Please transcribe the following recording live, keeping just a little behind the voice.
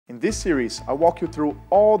In this series, I'll walk you through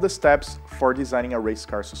all the steps for designing a race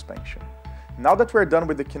car suspension. Now that we're done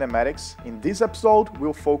with the kinematics, in this episode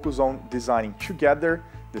we'll focus on designing together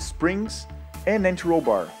the springs and anti-roll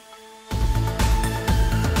bar.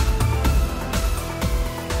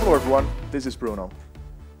 Hello everyone, this is Bruno.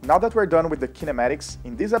 Now that we're done with the kinematics,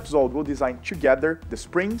 in this episode we'll design together the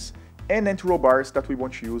springs and anti-roll bars that we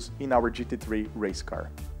want to use in our GT3 race car.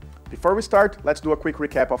 Before we start, let's do a quick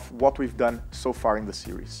recap of what we've done so far in the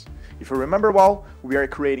series. If you remember well, we are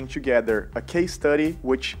creating together a case study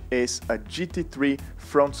which is a GT3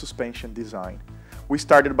 front suspension design. We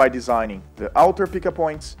started by designing the outer pickup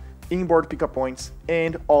points, inboard pickup points,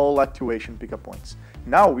 and all actuation pickup points.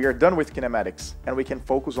 Now we are done with kinematics and we can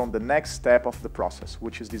focus on the next step of the process,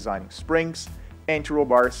 which is designing springs, anti-roll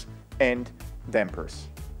bars, and dampers.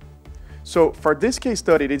 So for this case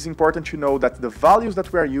study, it is important to know that the values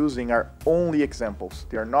that we are using are only examples.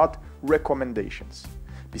 They are not recommendations.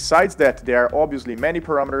 Besides that, there are obviously many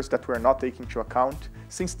parameters that we are not taking into account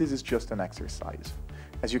since this is just an exercise.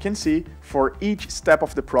 As you can see, for each step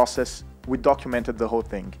of the process, we documented the whole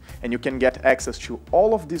thing, and you can get access to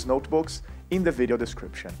all of these notebooks in the video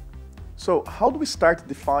description. So how do we start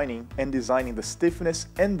defining and designing the stiffness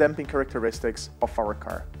and damping characteristics of our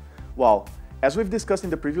car? Well, as we've discussed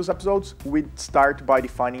in the previous episodes, we start by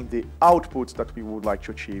defining the outputs that we would like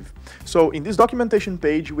to achieve. So in this documentation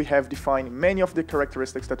page, we have defined many of the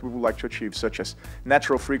characteristics that we would like to achieve, such as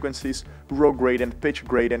natural frequencies, roll gradient, pitch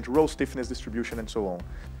gradient, roll stiffness distribution, and so on.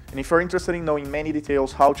 And if you're interested in knowing many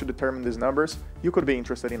details how to determine these numbers, you could be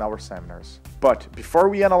interested in our seminars. But before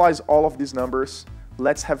we analyze all of these numbers,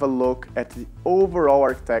 let's have a look at the overall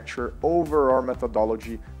architecture, overall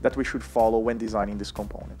methodology that we should follow when designing these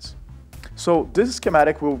components. So this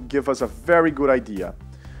schematic will give us a very good idea.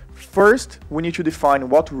 First, we need to define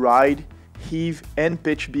what ride, heave, and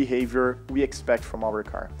pitch behavior we expect from our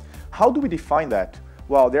car. How do we define that?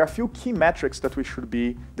 Well, there are a few key metrics that we should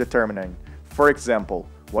be determining. For example,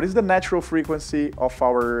 what is the natural frequency of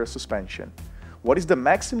our suspension? What is the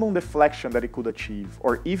maximum deflection that it could achieve?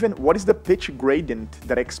 Or even, what is the pitch gradient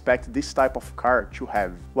that I expect this type of car to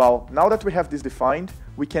have? Well, now that we have this defined,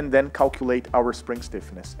 we can then calculate our spring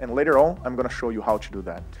stiffness. And later on, I'm going to show you how to do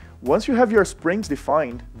that. Once you have your springs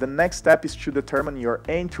defined, the next step is to determine your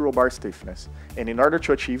anti-roll bar stiffness. And in order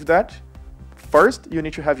to achieve that, first, you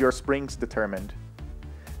need to have your springs determined.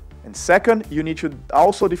 And second, you need to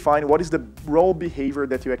also define what is the roll behavior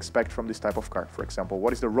that you expect from this type of car. For example,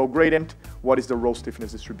 what is the roll gradient, what is the roll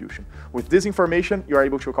stiffness distribution. With this information, you are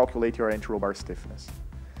able to calculate your anti-roll bar stiffness.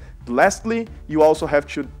 Lastly, you also have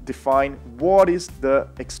to define what is the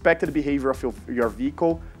expected behavior of your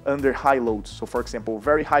vehicle under high loads. So for example,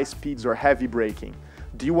 very high speeds or heavy braking.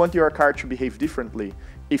 Do you want your car to behave differently?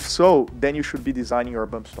 If so, then you should be designing your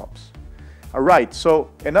bump stops. Alright,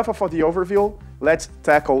 so enough of the overview. Let's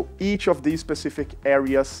tackle each of these specific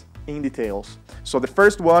areas in details. So the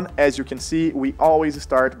first one, as you can see, we always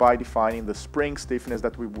start by defining the spring stiffness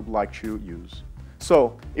that we would like to use.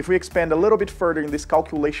 So if we expand a little bit further in this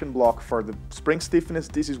calculation block for the spring stiffness,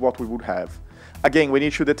 this is what we would have. Again, we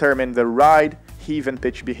need to determine the ride, heave, and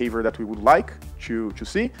pitch behavior that we would like to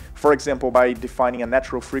see. For example, by defining a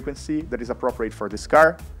natural frequency that is appropriate for this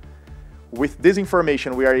car. With this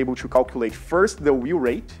information, we are able to calculate first the wheel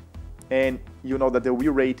rate. And you know that the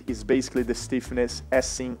wheel rate is basically the stiffness as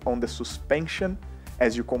seen on the suspension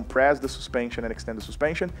as you compress the suspension and extend the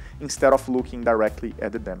suspension instead of looking directly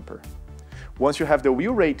at the damper. Once you have the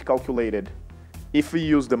wheel rate calculated, if we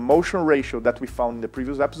use the motion ratio that we found in the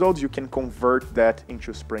previous episodes, you can convert that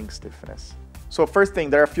into spring stiffness. So first thing,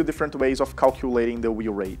 there are a few different ways of calculating the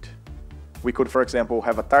wheel rate. We could, for example,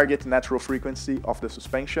 have a target natural frequency of the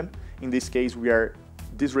suspension. In this case, we are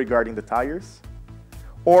disregarding the tires.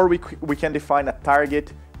 Or we can define a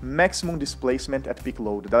target maximum displacement at peak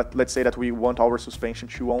load. Let's say that we want our suspension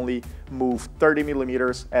to only move 30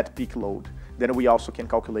 millimeters at peak load. Then we also can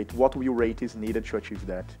calculate what wheel rate is needed to achieve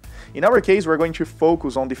that. In our case, we're going to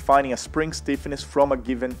focus on defining a spring stiffness from a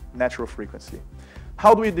given natural frequency.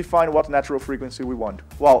 How do we define what natural frequency we want?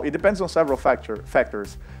 Well, it depends on several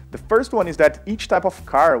factors. The first one is that each type of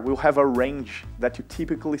car will have a range that you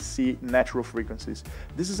typically see natural frequencies.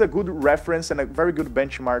 This is a good reference and a very good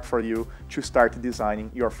benchmark for you to start designing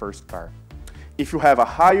your first car. If you have a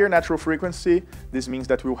higher natural frequency, this means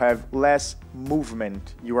that we'll have less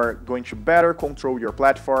movement. You are going to better control your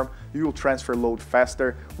platform, you will transfer load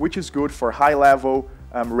faster, which is good for high-level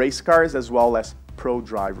race cars as well as pro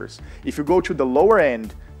drivers. If you go to the lower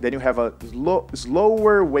end, then you have a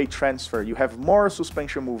slower weight transfer, you have more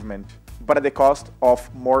suspension movement, but at the cost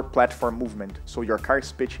of more platform movement. So your car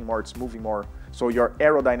is pitching more, it's moving more, so your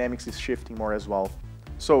aerodynamics is shifting more as well.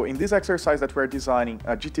 So in this exercise that we're designing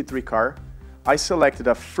a GT3 car, I selected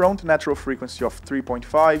a front natural frequency of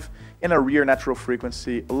 3.5 and a rear natural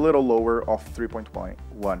frequency a little lower of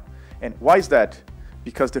 3.1. And why is that?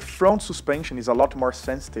 Because the front suspension is a lot more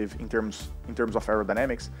sensitive in terms of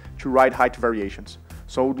aerodynamics to ride height variations.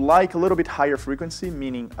 So I would like a little bit higher frequency,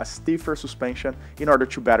 meaning a stiffer suspension, in order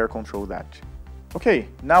to better control that. Okay,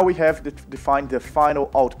 now we have defined the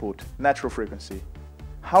final output, natural frequency.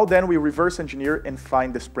 How then we reverse engineer and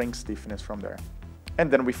find the spring stiffness from there?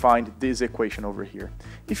 And then we find this equation over here.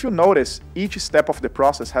 If you notice, each step of the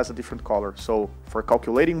process has a different color. So for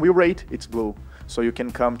calculating wheel rate, it's blue. So you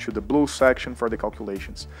can come to the blue section for the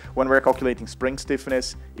calculations. When we're calculating spring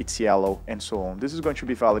stiffness, it's yellow, and so on. This is going to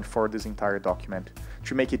be valid for this entire document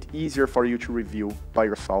to make it easier for you to review by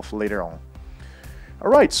yourself later on.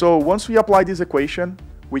 All right, so once we apply this equation,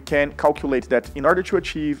 we can calculate that in order to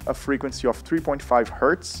achieve a frequency of 3.5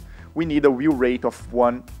 Hertz, we need a wheel rate of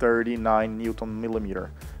 139 Newton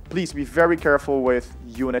millimeter. Please be very careful with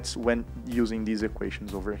units when using these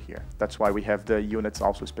equations over here. That's why we have the units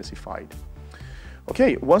also specified.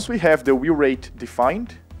 Okay, once we have the wheel rate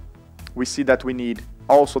defined, we see that we need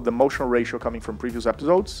also the motion ratio coming from previous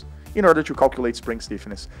episodes in order to calculate spring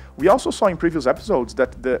stiffness. We also saw in previous episodes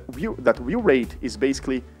that the wheel rate is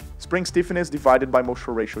basically spring stiffness divided by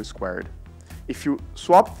motion ratio squared. If you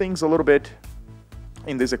swap things a little bit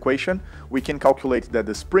in this equation, we can calculate that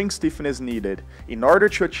the spring stiffness needed in order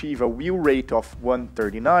to achieve a wheel rate of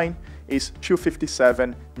 139 is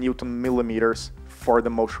 257 Newton millimeters for the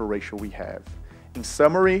motion ratio we have. In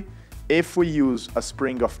summary, if we use a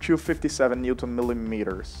spring of 257 Newton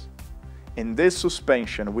millimeters in this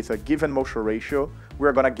suspension with a given motion ratio,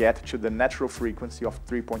 we're gonna get to the natural frequency of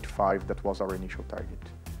 3.5 that was our initial target.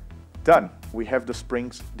 Done, we have the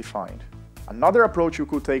springs defined. Another approach you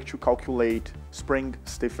could take to calculate spring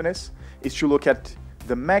stiffness is to look at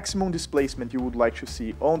the maximum displacement you would like to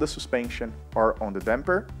see on the suspension or on the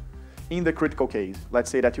damper. In the critical case, let's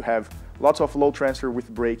say that you have lots of load transfer with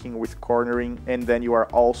braking, with cornering, and then you are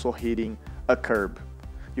also hitting a curb.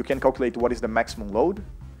 You can calculate what is the maximum load,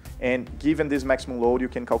 and given this maximum load, you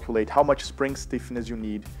can calculate how much spring stiffness you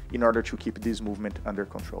need in order to keep this movement under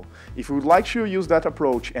control. If you would like to use that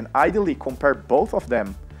approach and ideally compare both of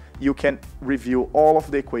them, you can review all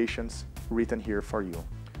of the equations written here for you.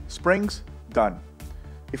 Springs, done.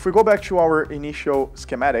 If we go back to our initial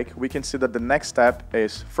schematic, we can see that the next step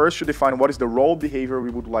is first to define what is the roll behavior we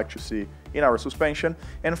would like to see in our suspension,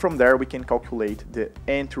 and from there we can calculate the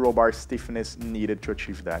anti-roll bar stiffness needed to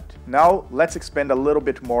achieve that. Now let's expand a little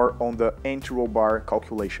bit more on the anti-roll bar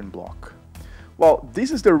calculation block. Well,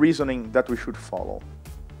 this is the reasoning that we should follow.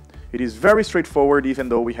 It is very straightforward, even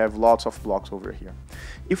though we have lots of blocks over here.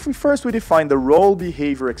 If we first define the roll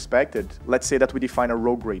behavior expected, let's say that we define a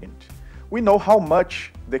roll gradient. We know how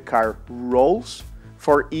much the car rolls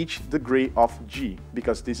for each degree of G,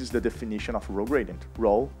 because this is the definition of roll gradient,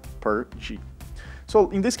 roll per G. So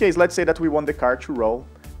in this case, let's say that we want the car to roll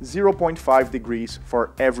 0.5 degrees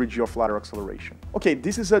for every G of lateral acceleration. Okay,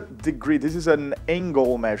 this is a degree, this is an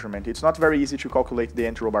angle measurement. It's not very easy to calculate the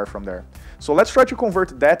anti-roll bar from there. So let's try to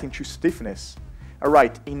convert that into stiffness. All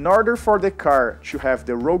right, in order for the car to have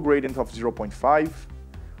the roll gradient of 0.5,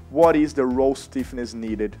 what is the roll stiffness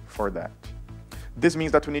needed for that? This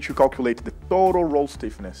means that we need to calculate the total roll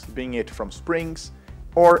stiffness, being it from springs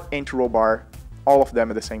or anti-roll bar, all of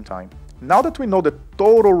them at the same time. Now that we know the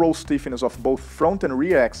total roll stiffness of both front and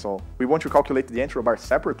rear axle, we want to calculate the anti-roll bar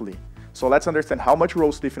separately. So let's understand how much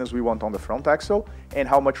roll stiffness we want on the front axle and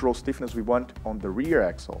how much roll stiffness we want on the rear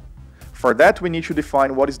axle. For that, we need to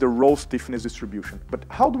define what is the roll stiffness distribution. But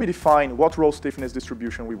how do we define what roll stiffness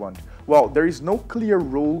distribution we want? Well, there is no clear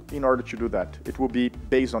rule in order to do that. It will be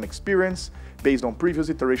based on experience, based on previous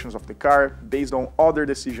iterations of the car, based on other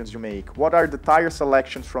decisions you make. What are the tire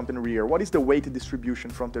selections front and rear? What is the weight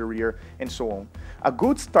distribution front and rear? And so on. A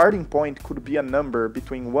good starting point could be a number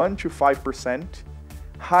between 1 to 5%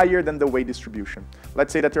 higher than the weight distribution.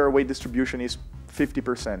 Let's say that our weight distribution is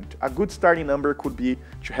 50%. A good starting number could be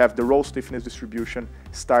to have the roll stiffness distribution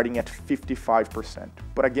starting at 55%.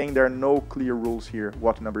 But again, there are no clear rules here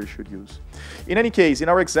what number you should use. In any case, in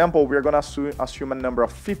our example, we're going to assume a number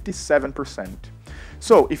of 57%.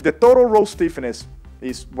 So if the total roll stiffness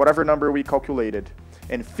is whatever number we calculated,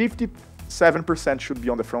 and 57% should be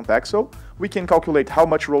on the front axle, we can calculate how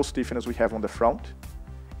much roll stiffness we have on the front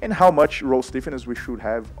and how much roll stiffness we should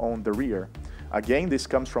have on the rear. Again, this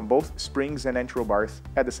comes from both springs and anti-roll bars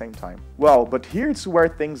at the same time. Well, but here's where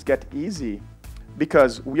things get easy,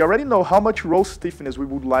 because we already know how much roll stiffness we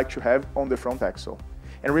would like to have on the front axle.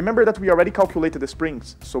 And remember that we already calculated the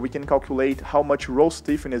springs, so we can calculate how much roll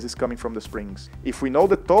stiffness is coming from the springs. If we know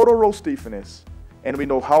the total roll stiffness, and we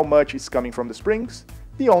know how much is coming from the springs,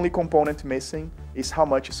 the only component missing is how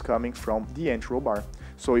much is coming from the anti-roll bar.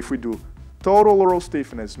 So if we do total roll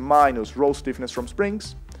stiffness minus roll stiffness from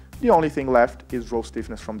springs, the only thing left is roll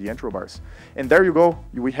stiffness from the anti-roll bars. And there you go,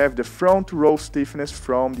 we have the front roll stiffness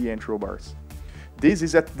from the anti-roll bars. This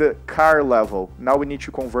is at the car level. Now we need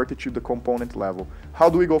to convert it to the component level.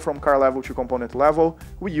 How do we go from car level to component level?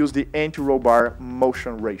 We use the anti-roll bar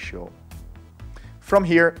motion ratio. From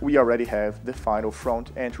here, we already have the final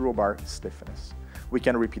front anti-roll bar stiffness. We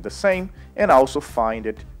can repeat the same and also find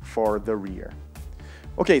it for the rear.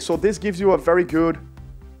 Okay, so this gives you a very good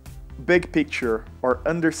big picture or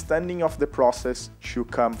understanding of the process to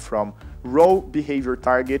come from roll behavior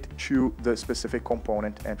target to the specific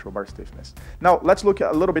component anti-roll bar stiffness. Now let's look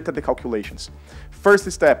a little bit at the calculations. First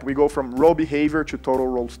step, we go from roll behavior to total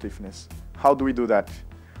roll stiffness. How do we do that?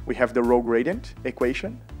 We have the roll gradient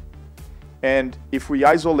equation, and if we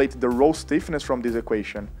isolate the roll stiffness from this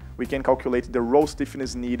equation, we can calculate the roll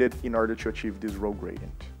stiffness needed in order to achieve this roll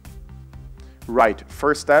gradient. Right,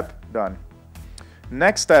 first step done.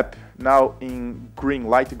 Next step, now in green,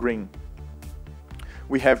 light green,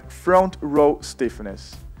 we have front roll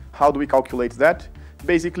stiffness. How do we calculate that?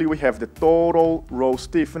 Basically, we have the total roll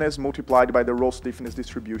stiffness multiplied by the roll stiffness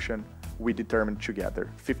distribution we determined together,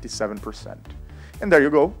 57%. And there you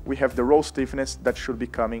go, we have the roll stiffness that should be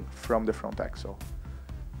coming from the front axle.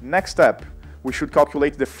 Next step, we should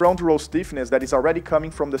calculate the front roll stiffness that is already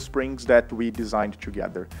coming from the springs that we designed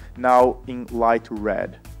together, now in light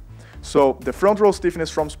red. So the front roll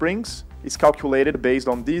stiffness from springs is calculated based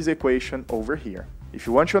on this equation over here. If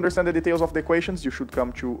you want to understand the details of the equations, you should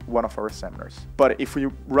come to one of our seminars. But if we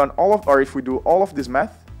run if we do all of this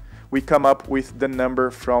math, we come up with the number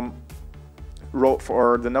for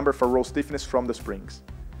roll stiffness from the springs.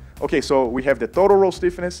 Okay, so we have the total roll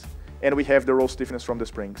stiffness and we have the roll stiffness from the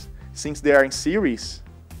springs. Since they are in series,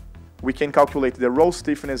 we can calculate the roll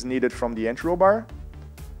stiffness needed from the anti-roll bar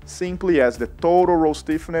simply as the total roll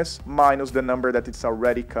stiffness minus the number that it's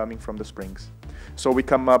already coming from the springs. So we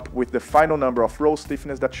come up with the final number of roll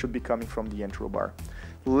stiffness that should be coming from the anti-roll bar.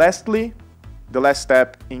 Lastly, the last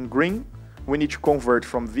step in green, we need to convert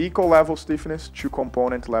from vehicle level stiffness to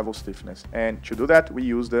component level stiffness. And to do that, we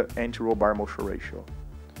use the anti-roll bar motion ratio.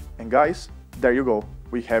 And guys, there you go.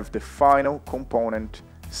 We have the final component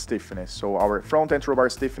stiffness. So our front anti-roll bar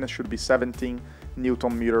stiffness should be 17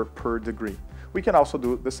 Newton meter per degree. We can also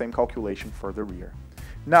do the same calculation for the rear.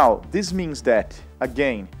 Now, this means that,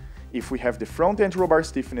 again, if we have the front anti-roll bar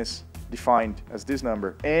stiffness defined as this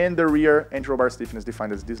number and the rear anti-roll bar stiffness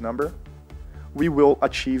defined as this number, we will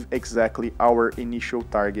achieve exactly our initial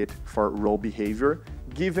target for roll behavior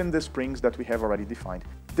given the springs that we have already defined.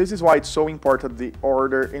 This is why it's so important the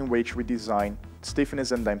order in which we design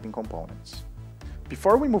stiffness and damping components.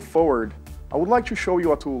 Before we move forward, I would like to show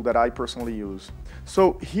you a tool that I personally use.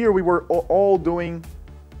 So here we were all doing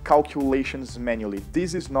calculations manually.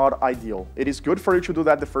 This is not ideal. It is good for you to do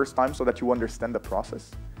that the first time so that you understand the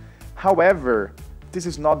process. However, this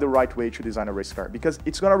is not the right way to design a race car because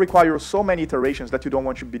it's going to require so many iterations that you don't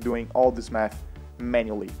want to be doing all this math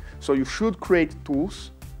manually. So you should create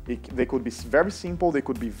tools. They could be very simple, they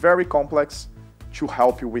could be very complex to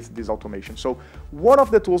help you with this automation. So one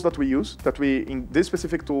of the tools that we use, in this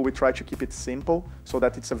specific tool, we try to keep it simple so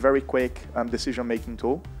that it's a very quick decision-making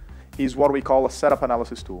tool, is what we call a setup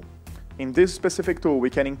analysis tool. In this specific tool, we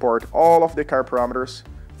can import all of the car parameters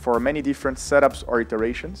for many different setups or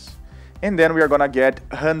iterations, and then we are gonna get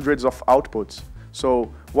hundreds of outputs.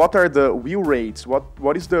 So what are the wheel rates?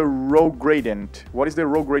 What is the roll gradient? What is the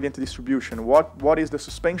roll gradient distribution? What is the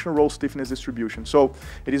suspension roll stiffness distribution? So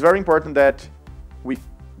it is very important that we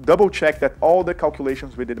double check that all the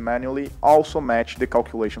calculations we did manually also match the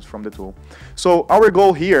calculations from the tool. So our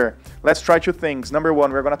goal here, let's try two things. Number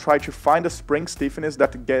one, we're gonna try to find the spring stiffness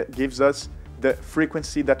that gives us the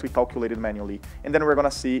frequency that we calculated manually, and then we're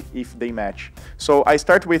gonna see if they match. So I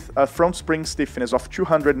start with a front spring stiffness of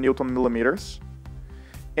 200 Newton millimeters,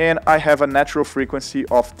 and I have a natural frequency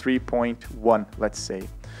of 3.1, let's say,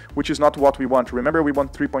 which is not what we want. Remember, we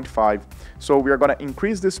want 3.5. So we are gonna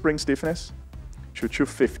increase the spring stiffness to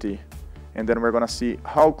 250, and then we're gonna see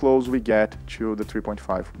how close we get to the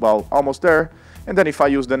 3.5. Well, almost there. And then if I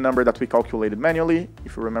use the number that we calculated manually,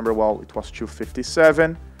 if you remember, well, it was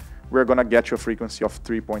 257, we're gonna get to a frequency of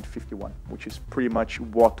 3.51, which is pretty much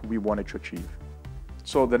what we wanted to achieve.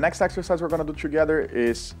 So the next exercise we're gonna do together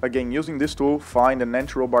is, again, using this tool, find an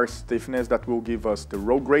anti-roll bar stiffness that will give us the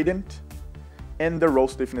roll gradient and the roll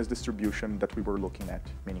stiffness distribution that we were looking at,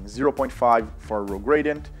 meaning 0.5 for roll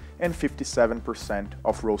gradient and 57%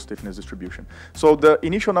 of roll stiffness distribution. So the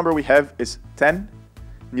initial number we have is 10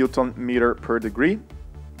 Newton meter per degree.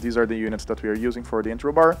 These are the units that we are using for the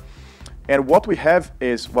entry bar. And what we have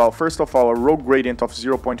is, well, first of all, a roll gradient of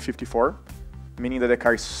 0.54, meaning that the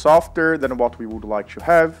car is softer than what we would like to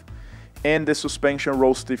have. And the suspension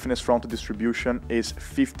roll stiffness front distribution is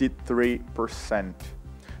 53%.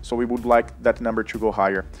 So we would like that number to go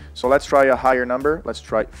higher. So let's try a higher number. Let's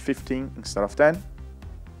try 15 instead of 10.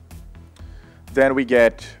 Then we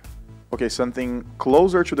get, okay, something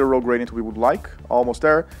closer to the roll gradient we would like, almost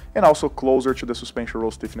there, and also closer to the suspension roll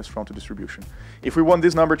stiffness front distribution. If we want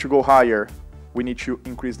this number to go higher, we need to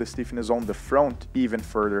increase the stiffness on the front even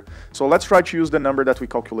further. So let's try to use the number that we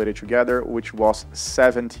calculated together, which was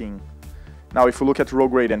 17. Now, if we look at roll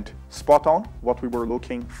gradient, spot on, what we were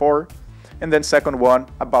looking for. And then second one,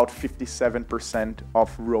 about 57%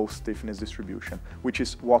 of roll stiffness distribution, which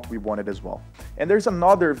is what we wanted as well. And there's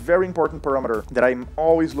another very important parameter that I'm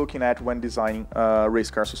always looking at when designing race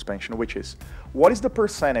car suspension, which is what is the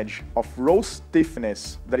percentage of roll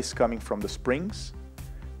stiffness that is coming from the springs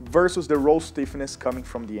versus the roll stiffness coming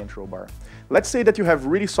from the entry bar. Let's say that you have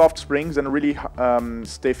really soft springs and really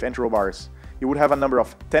stiff entry bars. You would have a number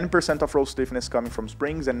of 10% of roll stiffness coming from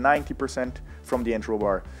springs and 90% from the entry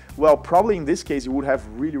bar. Well, probably in this case, you would have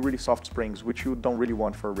really, really soft springs, which you don't really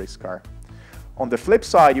want for a race car. On the flip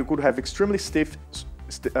side, you could have extremely stiff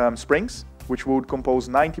springs, which would compose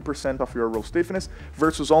 90% of your roll stiffness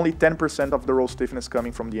versus only 10% of the roll stiffness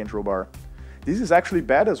coming from the entry bar. This is actually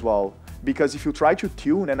bad as well, because if you try to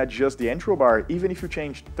tune and adjust the entry bar, even if you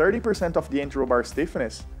change 30% of the entry bar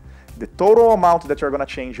stiffness, the total amount that you're going to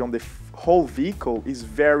change on the whole vehicle is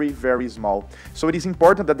very, very small. So it is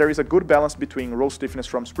important that there is a good balance between roll stiffness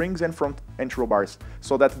from springs and from entry bars,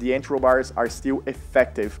 so that the entry bars are still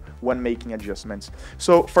effective when making adjustments.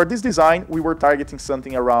 So for this design, we were targeting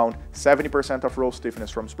something around 70% of roll stiffness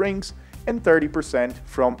from springs and 30%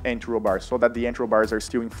 from entry bars, so that the entry bars are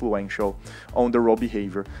still influential on the roll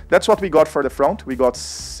behavior. That's what we got for the front. We got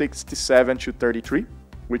 67 to 33,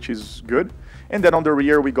 which is good. And then on the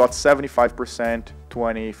rear, we got 75%,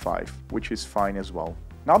 25, which is fine as well.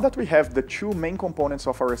 Now that we have the two main components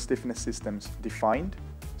of our stiffness systems defined,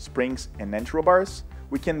 springs and entry bars,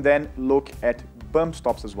 we can then look at bump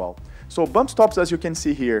stops as well. So bump stops, as you can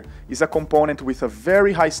see here, is a component with a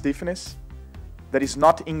very high stiffness that is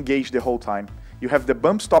not engaged the whole time. You have the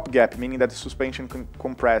bump stop gap, meaning that the suspension can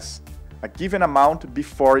compress a given amount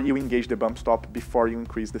before you engage the bump stop, before you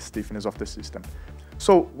increase the stiffness of the system.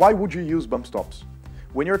 So why would you use bump stops?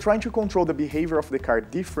 When you're trying to control the behavior of the car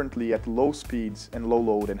differently at low speeds and low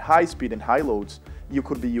load and high speed and high loads, you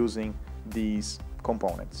could be using these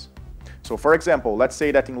components. So for example, let's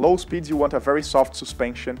say that in low speeds you want a very soft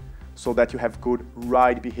suspension so that you have good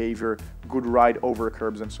ride behavior, good ride over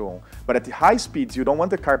curbs and so on. But at the high speeds, you don't want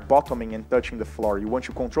the car bottoming and touching the floor. You want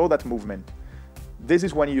to control that movement. This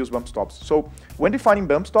is when you use bump stops. So when defining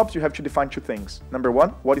bump stops, you have to define two things. Number one,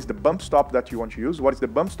 what is the bump stop that you want to use? What is the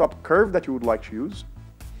bump stop curve that you would like to use?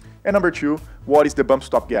 And number two, what is the bump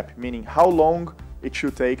stop gap? Meaning how long it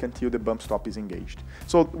should take until the bump stop is engaged.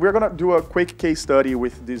 So we're gonna do a quick case study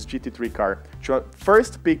with this GT3 car. So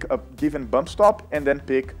first pick a given bump stop and then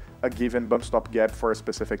pick a given bump stop gap for a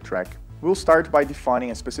specific track. We'll start by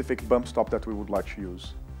defining a specific bump stop that we would like to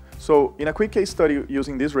use. So in a quick case study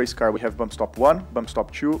using this race car, we have bump stop 1, bump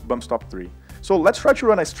stop 2, bump stop 3. So let's try to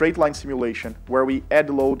run a straight line simulation where we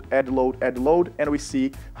add load, add load, add load, and we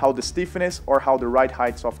see how the stiffness or how the ride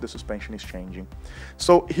heights of the suspension is changing.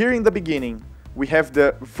 So here in the beginning, we have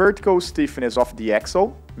the vertical stiffness of the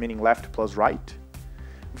axle, meaning left plus right,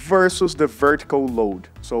 versus the vertical load.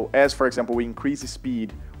 So as, for example, we increase the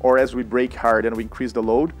speed or as we brake hard and we increase the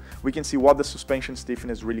load, we can see what the suspension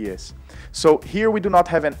stiffness really is. So here we do not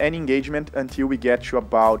have any engagement until we get to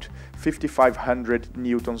about 5,500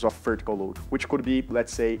 newtons of vertical load, which could be,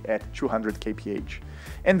 let's say, at 200 kph.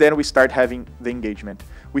 And then we start having the engagement.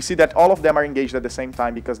 We see that all of them are engaged at the same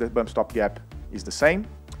time because the bump stop gap is the same.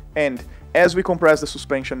 And as we compress the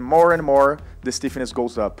suspension more and more, the stiffness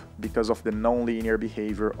goes up because of the non-linear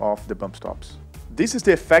behavior of the bump stops. This is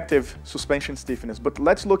the effective suspension stiffness, but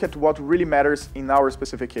let's look at what really matters in our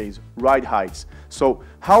specific case, ride heights. So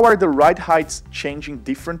how are the ride heights changing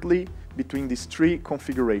differently between these three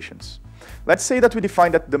configurations? Let's say that we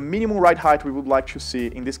define that the minimum ride height we would like to see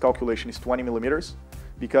in this calculation is 20 millimeters,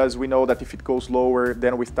 because we know that if it goes lower,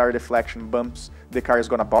 then with tire deflection bumps, the car is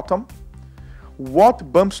gonna bottom.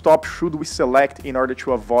 What bump stop should we select in order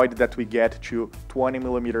to avoid that we get to 20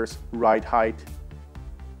 millimeters ride height?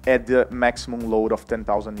 at the maximum load of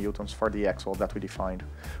 10,000 newtons for the axle that we defined?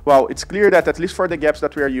 Well, it's clear that at least for the gaps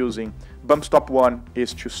that we are using, bump stop 1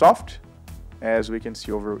 is too soft, as we can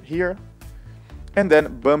see over here. And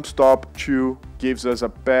then bump stop 2 gives us a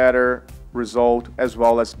better result, as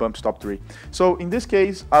well as bump stop 3. So in this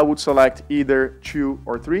case, I would select either 2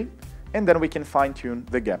 or 3, and then we can fine tune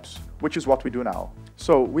the gaps, which is what we do now.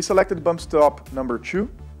 So we selected bump stop number 2,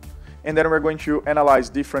 and then we're going to analyze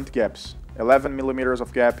different gaps. 11 millimeters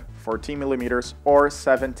of gap, 14 millimeters, or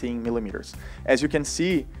 17 millimeters. As you can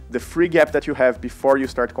see, the free gap that you have before you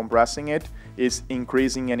start compressing it is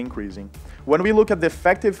increasing and increasing. When we look at the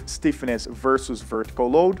effective stiffness versus vertical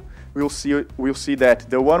load, we'll see that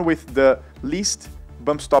the one with the least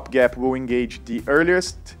bump stop gap will engage the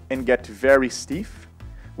earliest and get very stiff,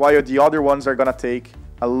 while the other ones are gonna take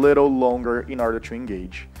a little longer in order to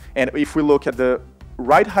engage. And if we look at the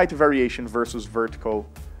ride height variation versus vertical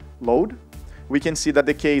load, we can see that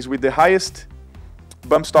the case with the highest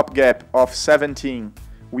bump stop gap of 17,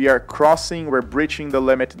 we're breaching the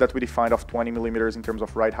limit that we defined of 20 millimeters in terms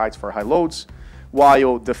of ride heights for high loads,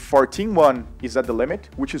 while the 14 one is at the limit,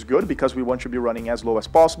 which is good because we want to be running as low as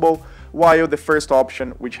possible, while the first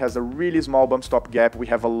option, which has a really small bump stop gap, we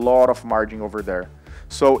have a lot of margin over there.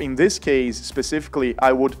 So in this case, specifically,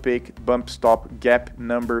 I would pick bump stop gap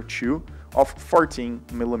number 2 of 14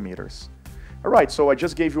 millimeters. Alright, so I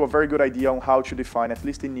just gave you a very good idea on how to define, at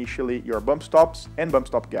least initially, your bump stops and bump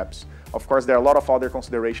stop gaps. Of course, there are a lot of other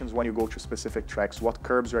considerations when you go to specific tracks, what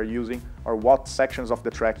curbs you are using, or what sections of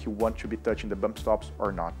the track you want to be touching the bump stops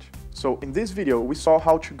or not. So in this video, we saw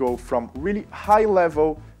how to go from really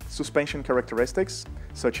high-level suspension characteristics,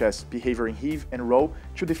 such as behavior in heave and roll,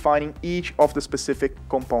 to defining each of the specific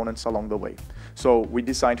components along the way. So we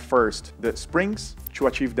designed first the springs to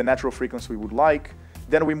achieve the natural frequency we would like.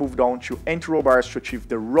 Then we moved on to anti-roll bars to achieve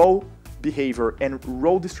the roll behavior and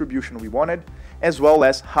roll distribution we wanted, as well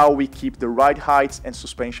as how we keep the ride heights and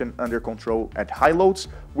suspension under control at high loads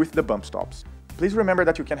with the bump stops. Please remember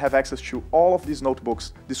that you can have access to all of these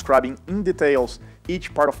notebooks describing in details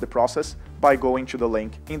each part of the process by going to the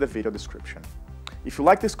link in the video description. If you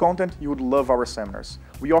like this content, you would love our seminars.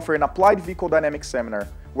 We offer an applied vehicle dynamics seminar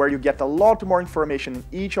where you get a lot more information in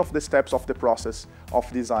each of the steps of the process of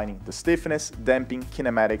designing the stiffness, damping,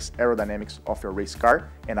 kinematics, aerodynamics of your race car,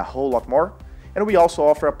 and a whole lot more. And we also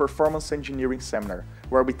offer a performance engineering seminar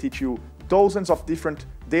where we teach you dozens of different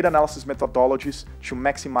data analysis methodologies to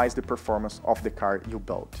maximize the performance of the car you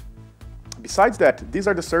build. Besides that, these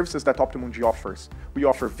are the services that OptimumG offers. We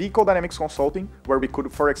offer vehicle dynamics consulting, where we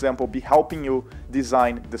could, for example, be helping you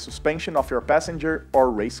design the suspension of your passenger or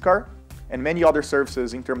race car, and many other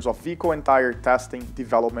services in terms of vehicle and tire testing,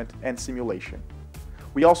 development, and simulation.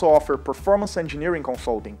 We also offer performance engineering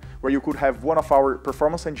consulting, where you could have one of our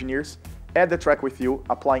performance engineers at the track with you,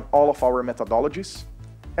 applying all of our methodologies.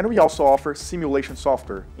 And we also offer simulation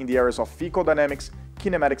software in the areas of vehicle dynamics,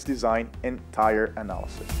 kinematics design, and tire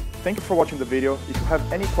analysis. Thank you for watching the video. If you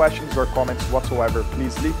have any questions or comments whatsoever,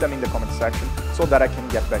 please leave them in the comment section so that I can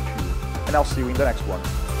get back to you. And I'll see you in the next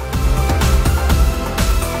one.